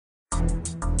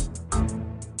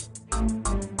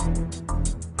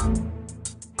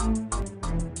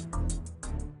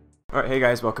Alright, hey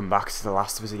guys, welcome back to The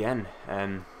Last of Us again.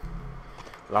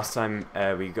 Last time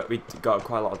we got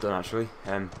quite a lot done actually.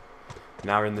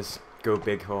 Now we're in this Go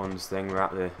Big Horns thing. We're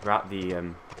at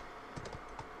the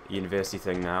university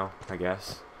thing now, I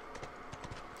guess.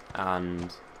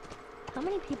 And how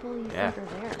many people do you think are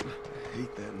there? I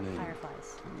hate that name.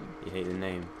 Fireflies. you hate the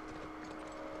name.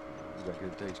 Reckon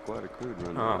it takes quite a crew to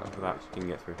run Oh, around. look at that, you can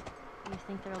get through. You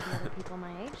think there'll be other people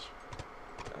my age?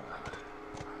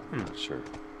 I'm not sure.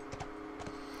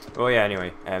 Oh yeah,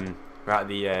 anyway, we're at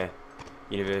the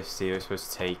university. We're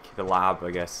supposed to take the lab,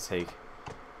 I guess, to take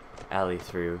Ellie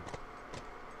through.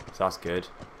 So that's good.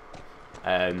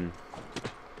 I'm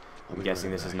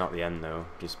guessing this is not the end though,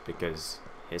 just because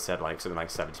it said like something like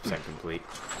 70% complete.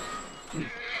 Oh, wait.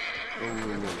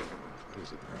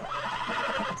 Is it?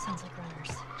 Sounds like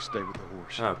runners. Stay with the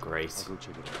horse. Oh great. I'll go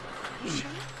check it out.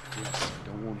 Yes,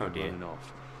 don't want Oh, them dear. running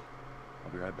off.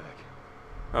 I'll be right back.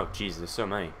 Oh jeez, there's so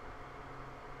many.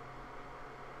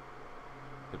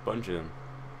 A bunch of them.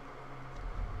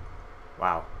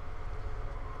 Wow.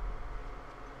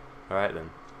 Alright then.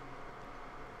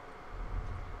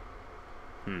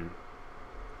 There's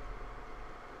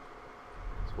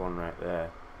one right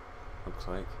there, looks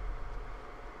like.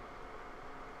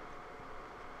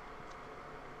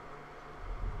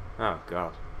 Oh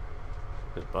god.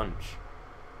 There's a bunch.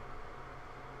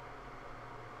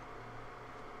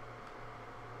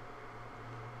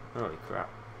 Holy crap.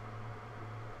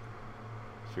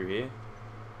 Through here?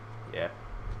 Yeah.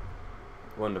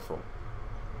 Wonderful.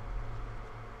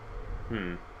 How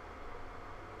am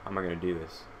I gonna do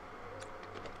this?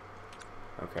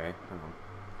 Okay, hang on.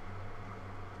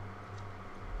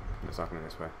 It's not coming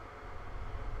this way.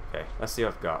 Okay, let's see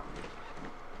what I've got.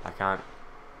 I can't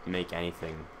make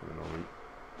anything at the moment.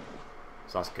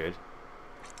 So that's good.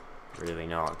 Really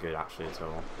not good actually at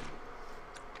all.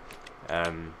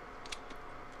 Yeah,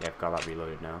 I've got that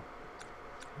reloaded now.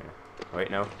 Yeah.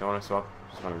 Wait, no, don't want to swap.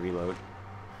 Just want to reload.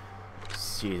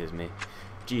 Jesus me.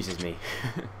 Jesus me.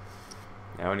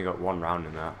 Yeah, I only got one round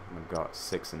in that. I've got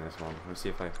 6 in this one. Let's see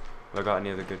if have I got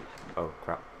any other good... Oh,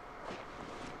 crap.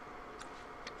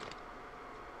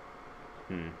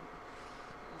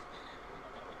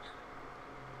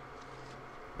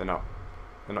 They're not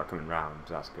coming round,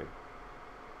 so that's good.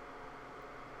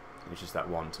 It's just that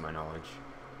one to my knowledge.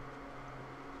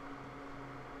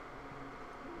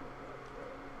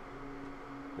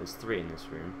 There's 3 in this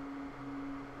room.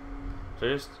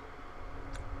 So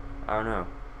I don't know.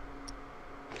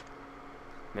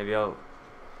 Maybe I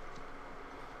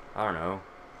don't know.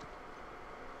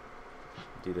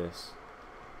 Do this.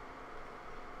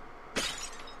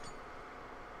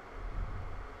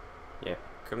 Yeah,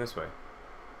 come this way.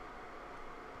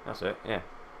 That's it, yeah.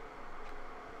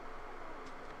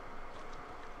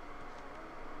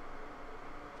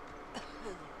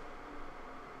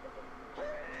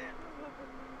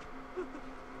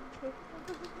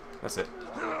 That's it.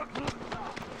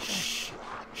 Shh.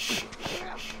 Shh.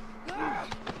 Shh.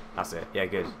 That's it. Yeah,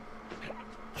 good.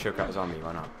 Choke out a zombie,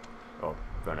 why not? Or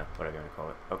runner, whatever you want to call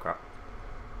it. Oh crap.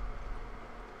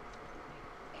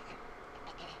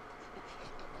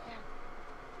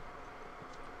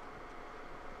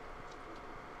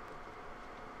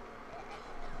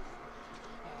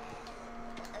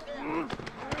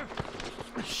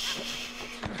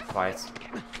 Fight.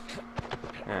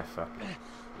 Ah, fuck.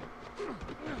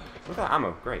 Look at that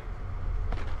ammo, great.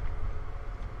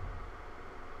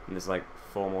 And there's like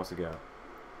 4 more to go.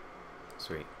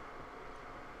 Sweet.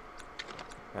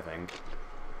 I think.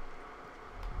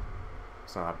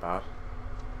 It's not that bad.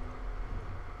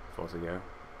 4 to go.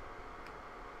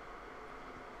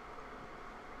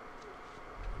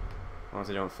 As long as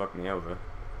they don't fuck me over,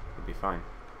 it'll be fine.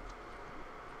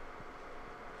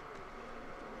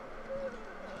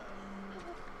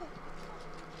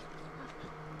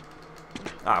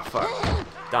 Ah, fuck.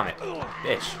 Damn it.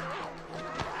 Bitch.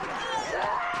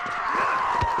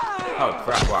 Oh,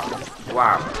 crap. Wow.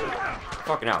 Wow.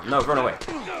 Fucking hell. No, run away.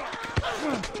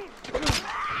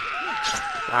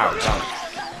 Ow, damn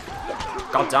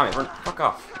it. God damn it. Run. Fuck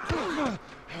off.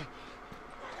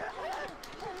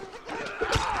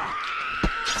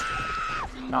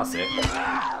 That's it.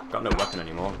 Got no weapon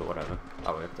anymore, but whatever.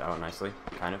 That worked out nicely.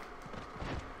 Kind of.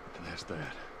 And that's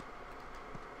that.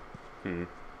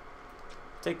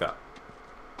 Take that.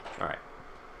 Alright.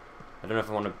 I don't know if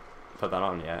I want to put that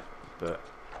on yet, but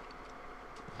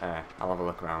I'll have a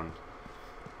look around.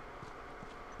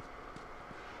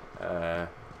 Don't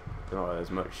know whether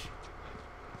there's much.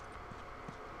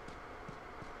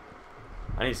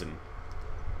 I need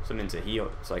something to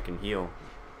heal, so I can heal.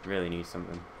 Really need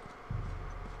something.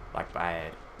 Like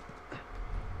bad.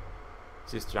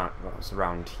 Just what's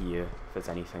around here, if there's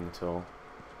anything at all.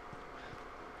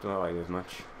 Don't look like there's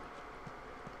much.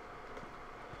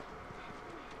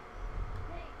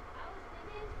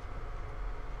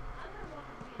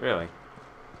 Really?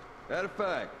 That a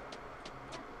fact.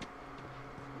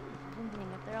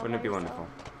 Wouldn't it be wonderful?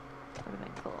 Would have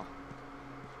been cool.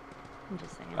 I'm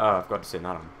just saying. Oh, I've got to sit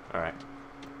that on. Alright.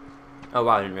 Oh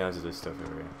wow, I didn't realise there's stuff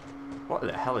over here. What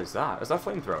the hell is that? Is that a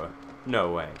flamethrower?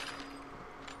 No way.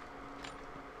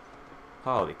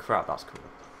 Holy crap, that's cool.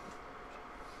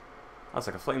 That's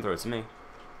like a flamethrower to me.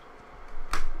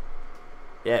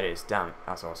 Yeah, it is. Damn it.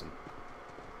 That's awesome.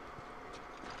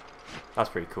 That's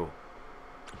pretty cool.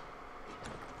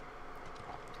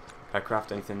 Can I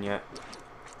craft anything yet?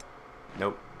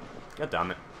 Nope. God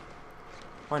damn it.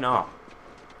 Why not?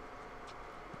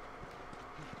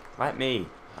 Let me.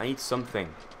 I need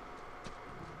something.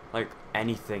 Like,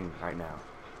 anything right now.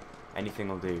 Anything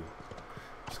will do.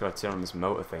 Just gotta turn on this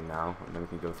motor thing now, and then we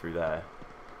can go through there.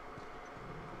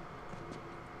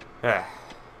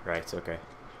 Right, okay.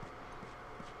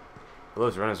 Well,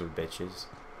 those runners were bitches.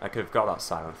 I could have got that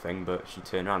silent thing, but she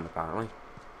turned around apparently.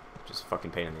 Just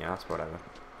fucking pain in the ass, whatever.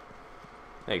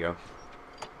 There you go.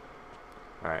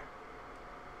 Alright.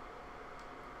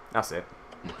 That's it.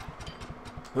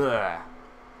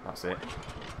 That's it.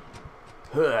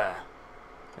 There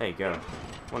you go.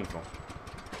 Wonderful.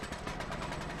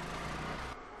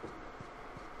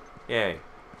 Yay.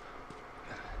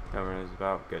 No runners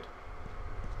about. Good.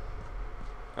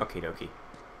 Okie dokie.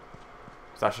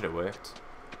 So that should have worked,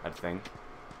 I think.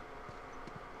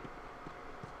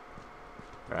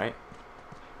 Right?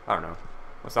 I don't know.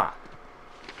 What's that?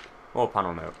 More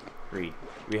panel note. Read.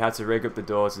 We had to rig up the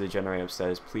doors of the generator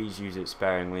upstairs. Please use it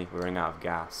sparingly. We're running out of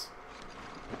gas.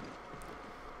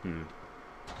 There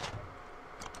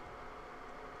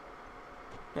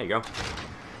you go. What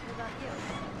about you?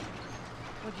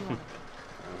 What'd you want?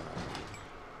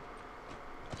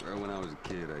 Well, when I was a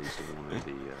kid, I used to want to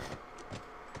be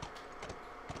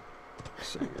a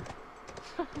singer.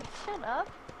 Shut up.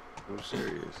 I'm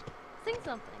serious. Sing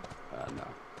something. No.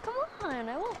 Come on,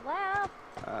 I won't laugh.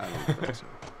 I don't think so.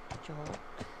 Joel.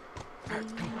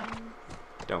 Please.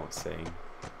 Don't sing.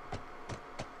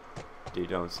 Dude,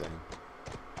 don't sing.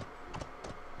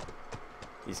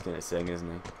 He's gonna sing,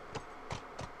 isn't he?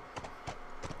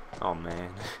 Oh man.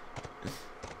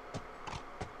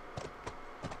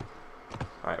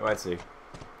 Right, where to?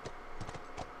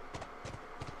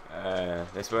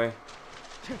 This way?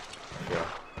 Sure.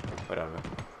 Whatever.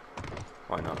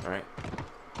 Why not, right?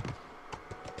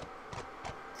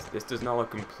 This does not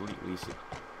look completely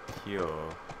secure.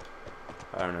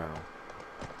 I don't know.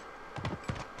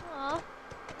 Aw, are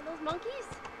those monkeys?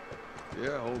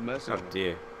 Yeah, a whole mess Oh of them.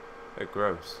 dear. They're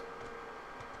gross.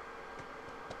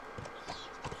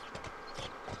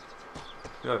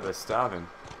 Look, they're starving.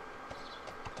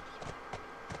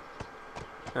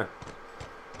 Huh.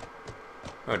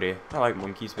 Oh dear. I like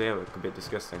monkeys, but they look a bit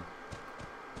disgusting.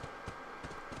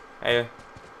 Hey,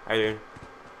 how you doing?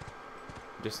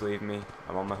 Just leave me.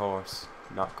 I'm on my horse.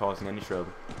 Not causing any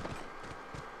trouble.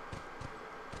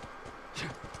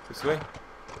 This way?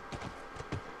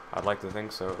 I'd like to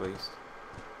think so, at least.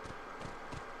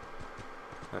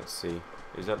 Let's see.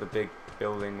 Is that the big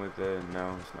building with the...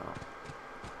 No, it's not.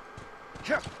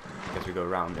 Guess we go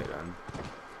around it then.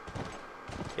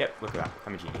 Yep, look at that.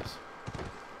 I'm a genius.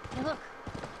 Hey, look.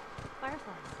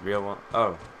 Fireflies. Real one?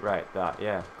 Oh, right, that.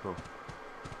 Yeah, cool.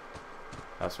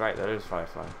 That's right, that is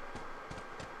Firefly.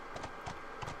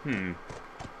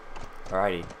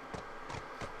 Alrighty.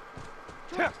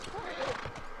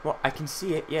 Well, I can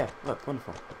see it. Yeah, look,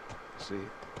 wonderful. See?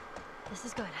 This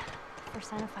is good. First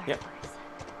sign of fireflies.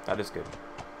 That is good.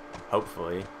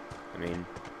 Hopefully. I mean,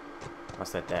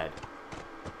 unless they're dead.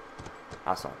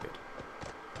 That's not good.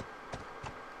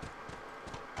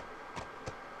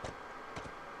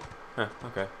 Huh,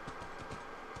 okay.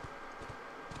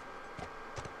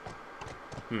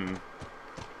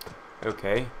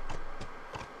 Okay.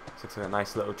 This looks like a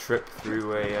nice little trip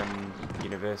through a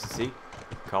university,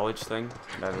 college thing,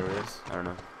 whatever it is. I don't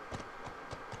know.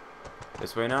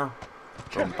 This way now?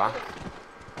 Going back,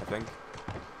 I think.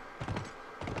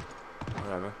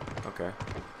 Whatever. Okay.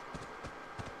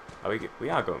 Are we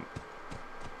are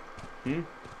going.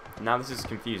 Now this is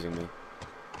confusing me.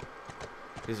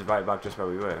 This is right back just where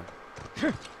we were.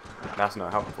 That's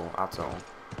not helpful at all.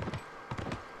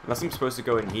 Unless I'm supposed to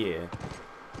go in here,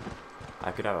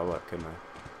 I could have a look, couldn't I?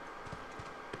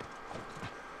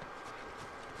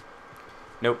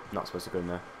 Nope, not supposed to go in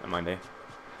there. Never mind, eh?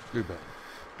 You're back.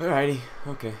 Alrighty,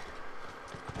 okay.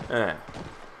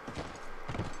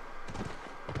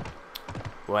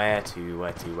 Where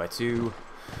to?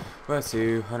 Where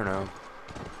to? I don't know.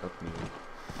 Fuck me.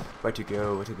 Where to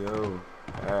go? Where to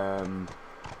go?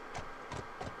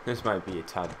 This might be a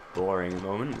tad boring at the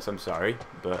moment, so I'm sorry,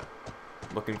 but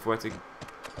looking forward to...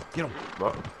 Get him.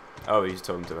 What? Oh, he's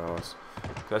talking to the horse.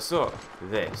 So I saw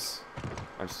this.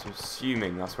 I'm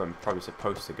assuming that's where I'm probably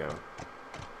supposed to go.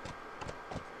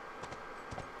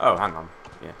 Oh, hang on.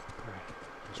 Yeah. Alright.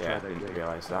 Let's Yeah, try I that didn't gate.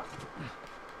 realise that.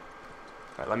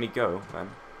 Right, let me go, then.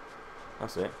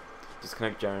 That's it.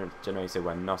 Disconnect generator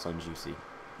when not on duty.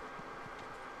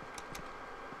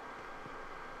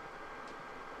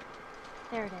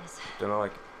 There it is. Don't know,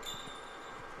 like...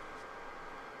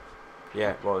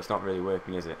 Yeah, well, it's not really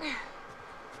working, is it?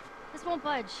 This won't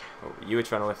budge. Oh, you were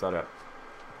trying to lift that up.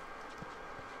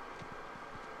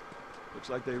 Looks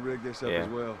like they rigged this up Yeah. as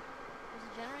well. There's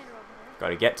a generator over there.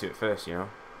 Gotta get to it first, you know?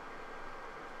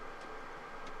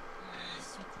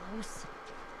 So close.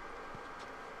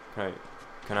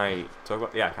 Can I talk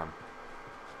about... Yeah, I can.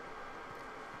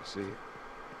 See it.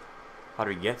 How do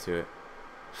we get to it?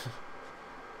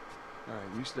 Alright,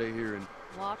 you stay here and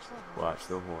Watch the horse. Watch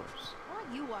the horse. Why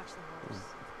don't you watch the horse?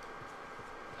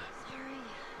 Sorry.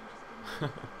 I'm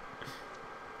just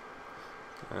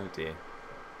Oh dear.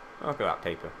 Oh, look at that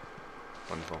paper.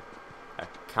 Wonderful. A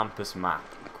campus map.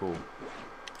 Cool.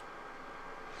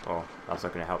 Oh, that's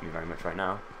not going to help me very much right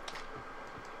now.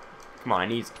 Come on,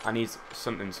 I need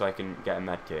something so I can get a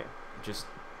med kit. Just,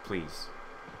 please.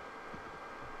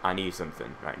 I need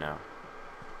something right now.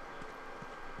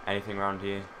 Anything around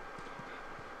here?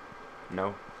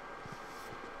 No?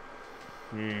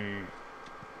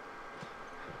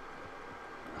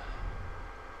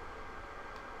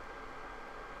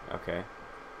 Okay.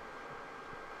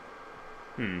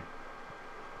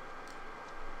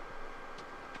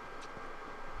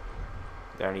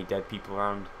 There any dead people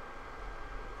around?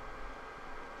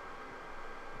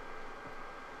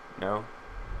 No?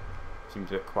 Seems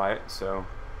a bit quiet, so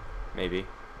maybe.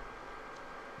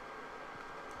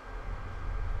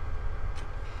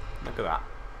 Look at that.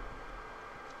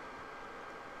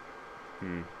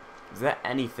 Is there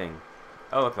anything?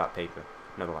 Oh, look at that paper.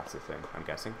 Another letter thing, I'm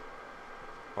guessing.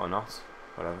 Or not.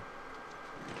 Whatever.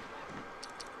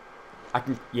 I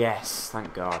can... Yes,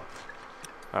 thank God.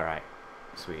 Alright.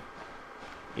 Sweet.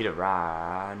 Need a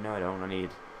rod. No, I don't. I need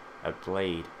a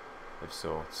blade of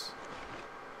sorts.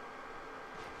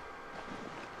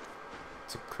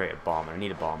 To create a bomb. I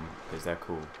need a bomb because they're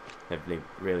cool. They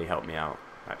really help me out,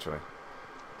 actually.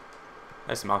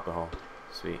 There's some alcohol.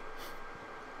 Sweet.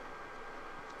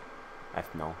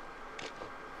 Ethanol.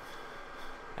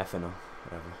 Ethanol.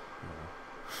 Whatever.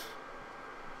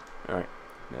 Alright.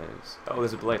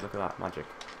 There's a blade. Look at that. Magic.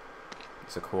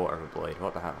 It's a quarter of a blade.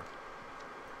 What the hell?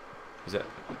 Is it?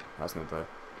 That's not the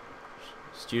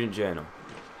student journal.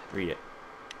 Read it.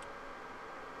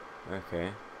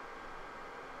 Okay.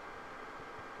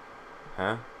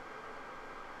 Huh?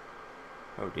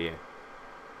 Oh dear.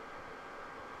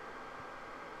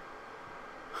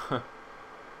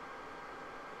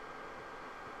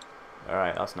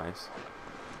 Alright, that's nice.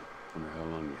 wonder how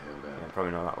long you held Yeah, out.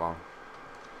 probably not that long.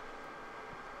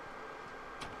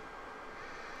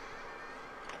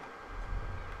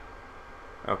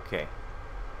 Okay.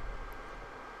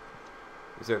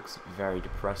 This looks very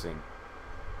depressing.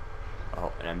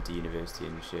 Oh, an empty university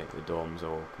and shit. The dorms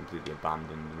all completely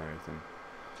abandoned and everything.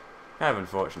 Kind of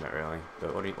unfortunate, really.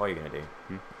 But what are you gonna do?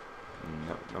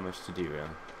 Not much to do, really.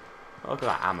 Oh, look at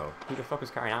that ammo. Who the fuck is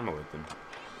carrying ammo with them?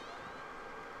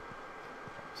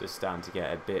 So it's starting to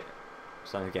get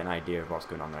an idea of what's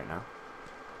going on right now.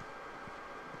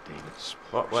 David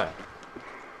What? Where?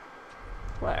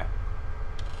 Where?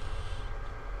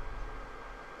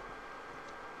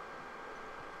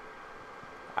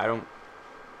 I don't...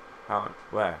 How?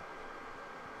 Where?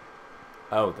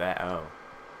 Oh, there. Oh.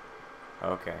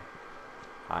 Okay.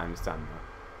 I understand now.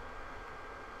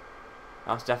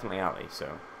 That's definitely alley,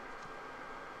 so...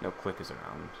 No clickers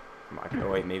around. Oh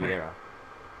wait, maybe there are.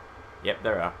 Yep,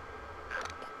 there are.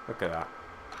 Look at that.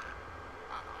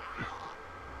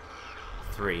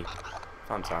 3.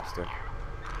 Fantastic.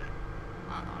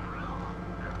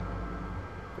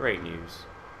 Great news.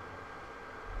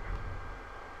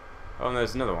 Oh, and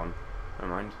there's another one.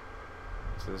 Never mind.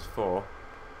 So there's 4.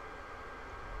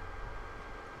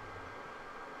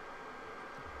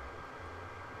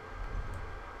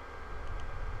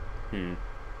 Hmm.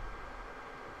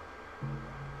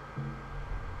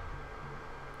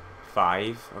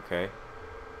 5. Okay.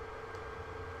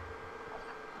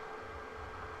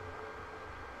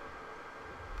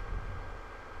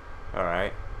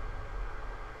 Alright.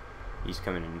 He's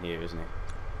coming in here, isn't he?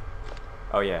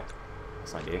 Oh yeah.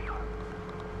 That's an idea.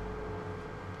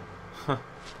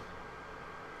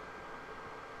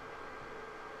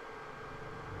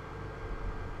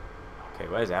 Okay,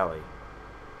 where's Ellie?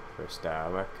 For a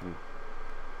start, where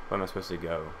am I supposed to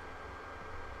go?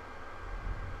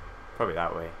 Probably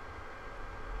that way.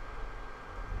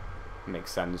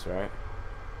 Makes sense, right?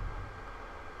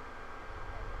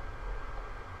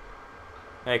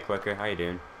 Hey Clicker, how you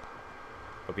doing?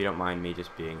 Hope you don't mind me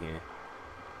just being here.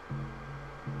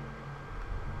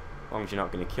 As long as you're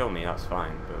not gonna kill me, that's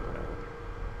fine, but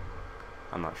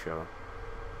I'm not sure.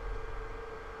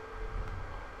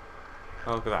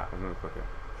 Oh, look at that, there's another Clicker.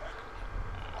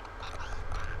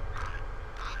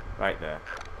 Right there.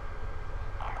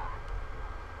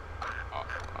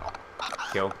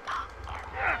 Kill.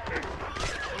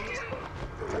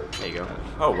 There you go.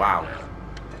 Oh, wow.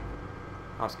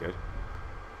 That's good.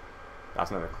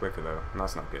 That's another Clicker, though, and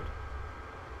that's not good.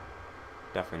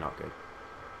 Definitely not good.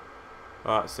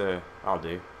 Well, that's, I'll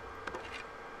do.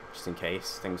 Just in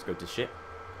case things go to shit.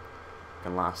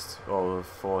 Can last all of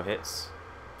 4 hits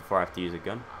before I have to use a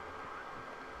gun.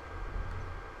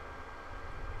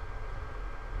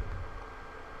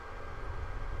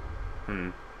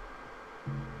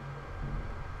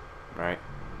 Right.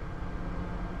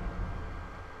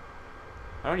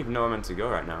 I don't even know where I'm meant to go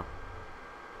right now.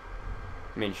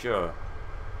 I mean, sure.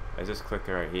 There's this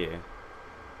Clicker right here.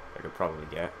 I could probably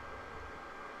get.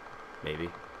 Maybe.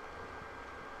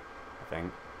 I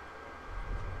think.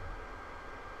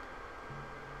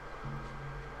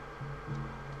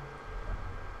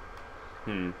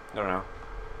 I don't know.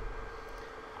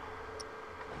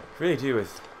 I really do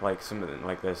with, like, something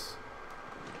like this.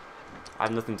 I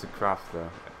have nothing to craft, though,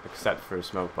 except for a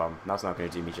smoke bomb. That's not going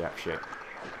to do me jack shit.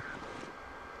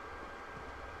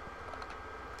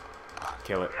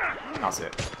 Kill it. That's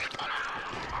it.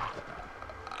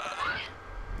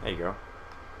 There you go.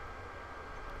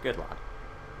 Good lad.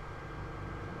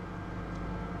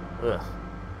 Ugh.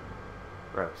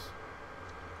 Gross.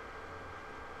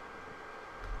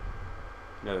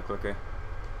 Another Clicker.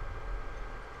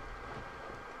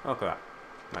 Oh, look at that.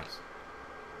 Nice.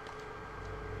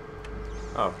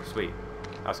 Oh, sweet.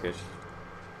 That's good.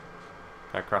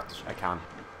 Can I craft this? I can.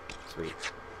 Sweet.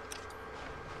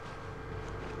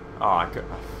 Oh, I could.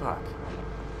 Oh, fuck.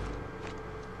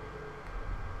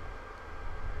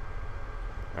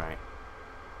 Alright.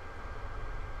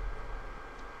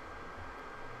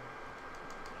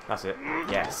 That's it.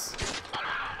 Yes.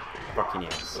 Fucking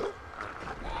yes.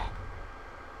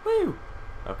 Woo!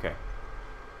 Okay.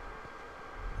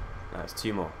 That's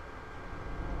 2 more.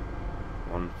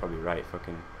 One probably right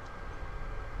fucking.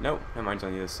 Nope, never mind, it's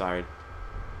on the other side.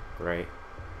 Great.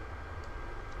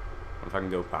 What if I can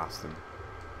go past them?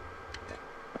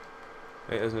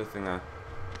 Wait, there's nothing there.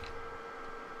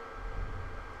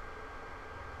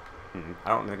 I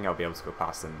don't think I'll be able to go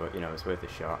past them, but you know, it's worth a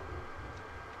shot.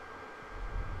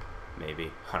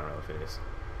 Maybe. I don't know if it is.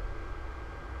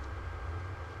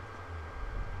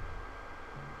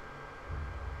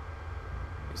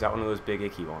 Is that one of those big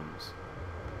icky ones?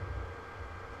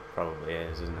 Probably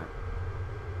is, isn't it?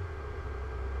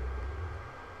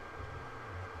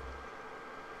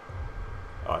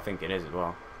 Oh, I think it is as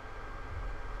well.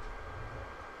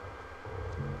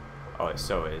 Oh, it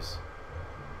so is.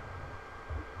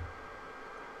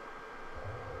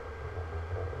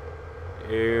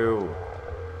 Ew.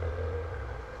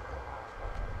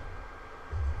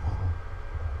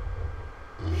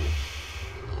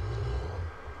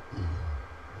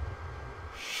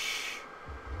 Shit.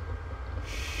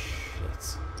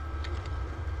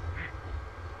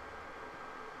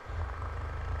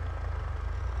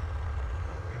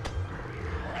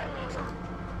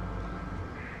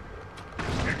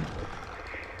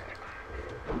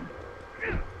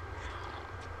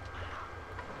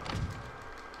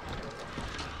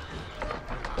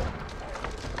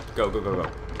 Go, go, go, go.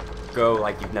 Go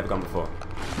like you've never gone before.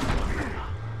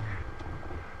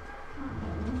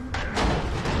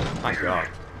 Thank God.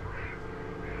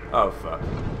 Oh, fuck.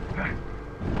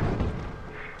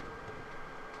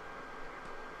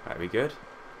 Are we good?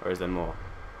 Or is there more?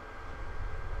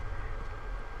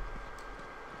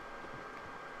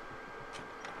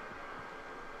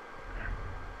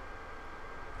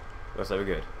 Looks like we're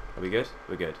good. Are we good?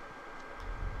 We're good.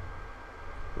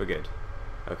 We're good.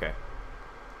 Okay.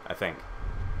 I think.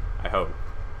 I hope.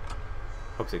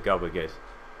 Hope to God we're good.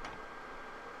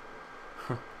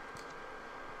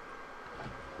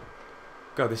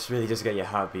 God, this really does get your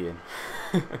heart beating.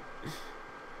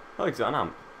 Oh, he's got an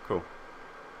amp. Cool.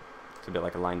 It's a bit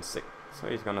like a line 6. So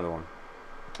he's got another one.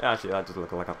 Yeah, actually, that does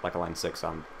look like a line 6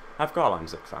 amp. I've got a line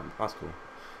 6 amp. That's cool.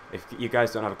 If you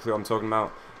guys don't have a clue what I'm talking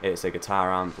about, it's a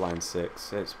guitar amp, line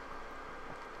 6. It's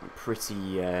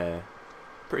pretty,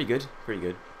 pretty good. Pretty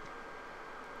good.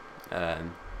 At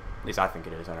least I think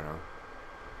it is. I don't know.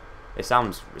 It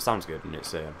sounds good, and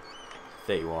it's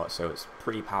 30 watts, so it's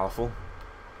pretty powerful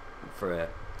for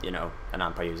you know, an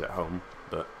amp I use at home.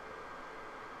 But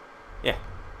yeah,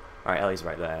 right, Ellie's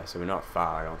right there, so we're not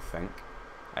far, I don't think.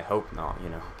 I hope not, you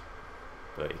know.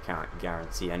 But you can't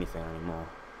guarantee anything anymore.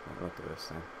 Like, look at this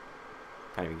thing.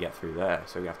 Can't even get through there,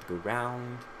 so we have to go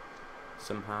round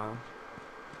somehow.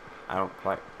 I don't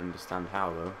quite understand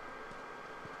how though.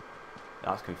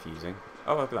 That's confusing.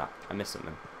 Oh, look at that. I missed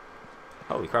something.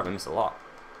 Holy crap, I missed a lot.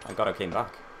 Thank God I came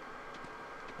back.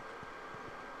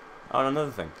 Oh, and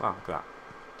another thing. Wow, look at that.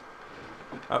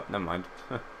 Oh, never mind.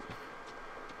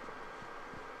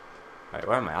 Right,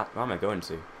 where am I at? Where am I going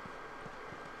to?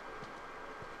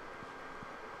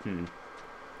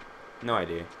 No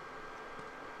idea.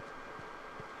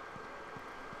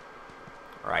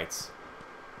 Right.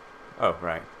 Oh,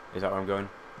 right. Is that where I'm going?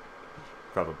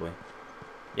 Probably.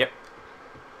 Yep.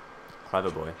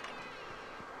 Clever boy.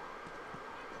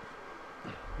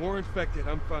 More infected,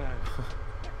 I'm fine.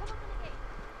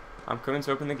 I'm coming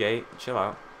to open the gate. Chill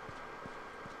out.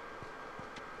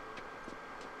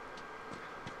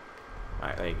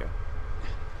 Alright, there you go.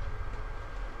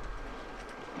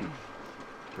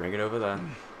 Bring it over there.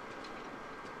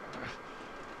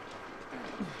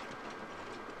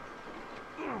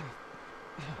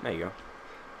 There you go.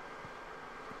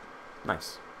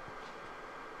 Nice.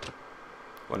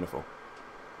 Wonderful.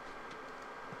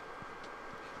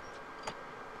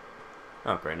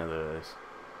 Oh, great, another of those.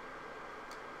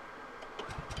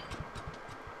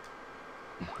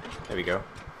 There we go.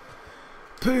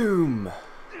 Boom!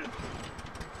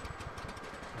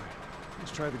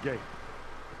 Let's try the gate.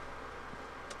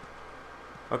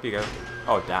 Up you go.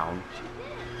 Oh, down.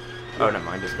 Oh, never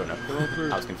mind, just going up. Come on through.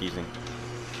 That was confusing.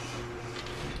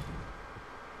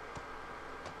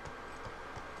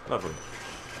 Lovely.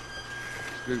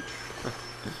 Scoot.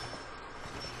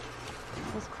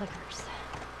 Those clickers.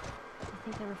 You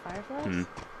think they were fireflies?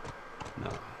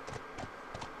 No.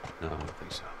 No, I don't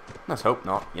think so. Let's hope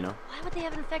not, you know. Why would they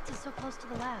have infected so close to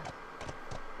the lab?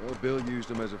 Well, Bill used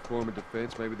them as a form of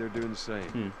defense. Maybe they're doing the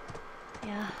same.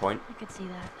 Yeah, Good point. I could see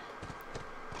that.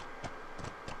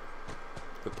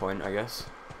 Good point, I guess.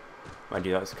 Mind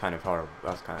you, that's kind of horrible.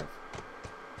 That's kind of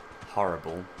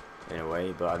horrible in a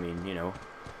way, but I mean, you know,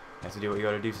 you have to do what you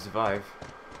gotta do to survive.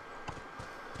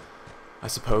 I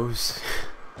suppose.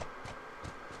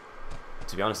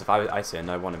 To be honest, if I sinned,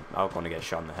 I would want to get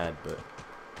shot in the head, but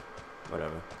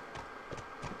whatever.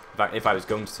 In fact, if I was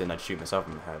going to sin, I'd shoot myself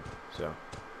in the head. So,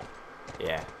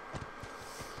 yeah,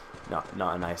 not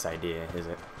a nice idea, is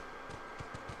it?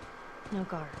 No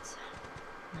guards.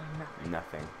 No nothing.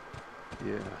 Nothing.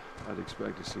 Yeah, I'd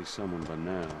expect to see someone by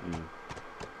now.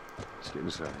 Let's get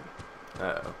inside.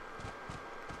 Uh-oh.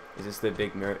 Is this the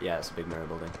big mirror? Yeah, it's a big mirror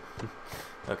building.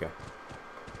 Okay.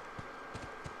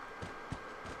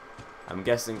 I'm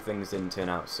guessing things didn't turn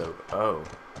out so... Oh.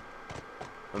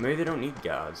 Well, maybe they don't need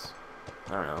guards.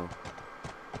 I don't know.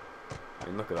 I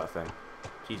mean, look at that thing.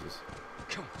 Jesus.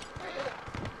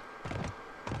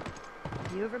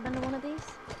 Have you ever been to one of these?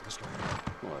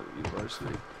 What,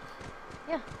 university?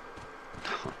 Yeah.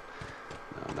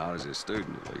 No, not as a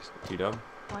student, at least. Too dumb?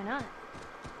 Why not?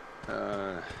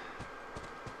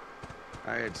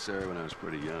 I had Sarah when I was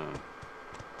pretty young.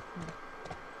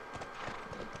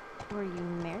 Were you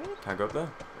married? Can I go up there?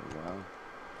 For a while.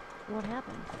 What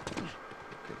happened? Okay,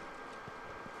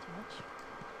 Too much?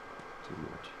 too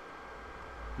much.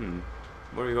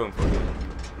 What are we going for here?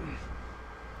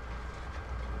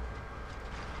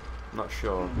 Not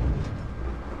sure.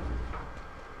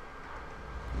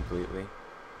 Completely.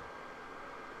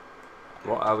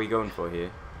 What are we going for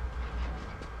here?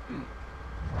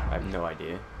 I have no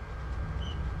idea.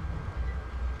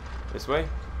 This way?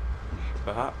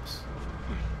 Perhaps?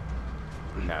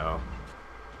 No.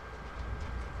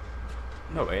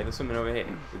 No way, there's something over here.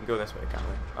 We can go this way, can't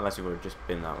we? Unless we would have just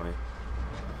been that way.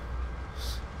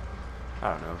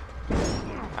 I don't know.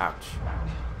 Ouch.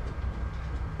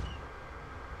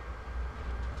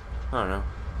 I don't know.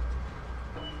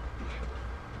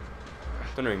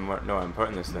 Don't even know where I'm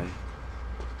putting this thing.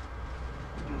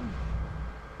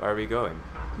 Where are we going?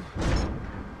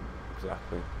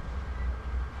 Exactly.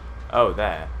 Oh,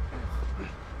 there.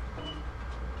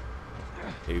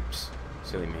 Oops.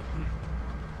 Silly me.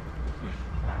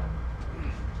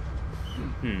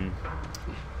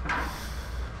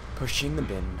 Pushing the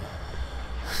bin.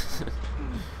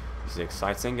 This is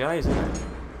exciting, guys, isn't it? Let's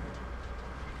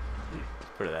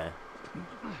put it there.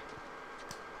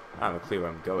 I don't have a clue where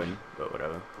I'm going, but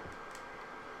whatever.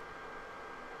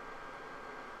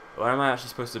 Where am I actually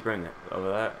supposed to bring it? Over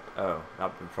there? Oh,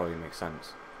 that would probably make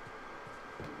sense.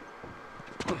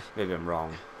 Maybe I'm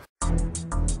wrong,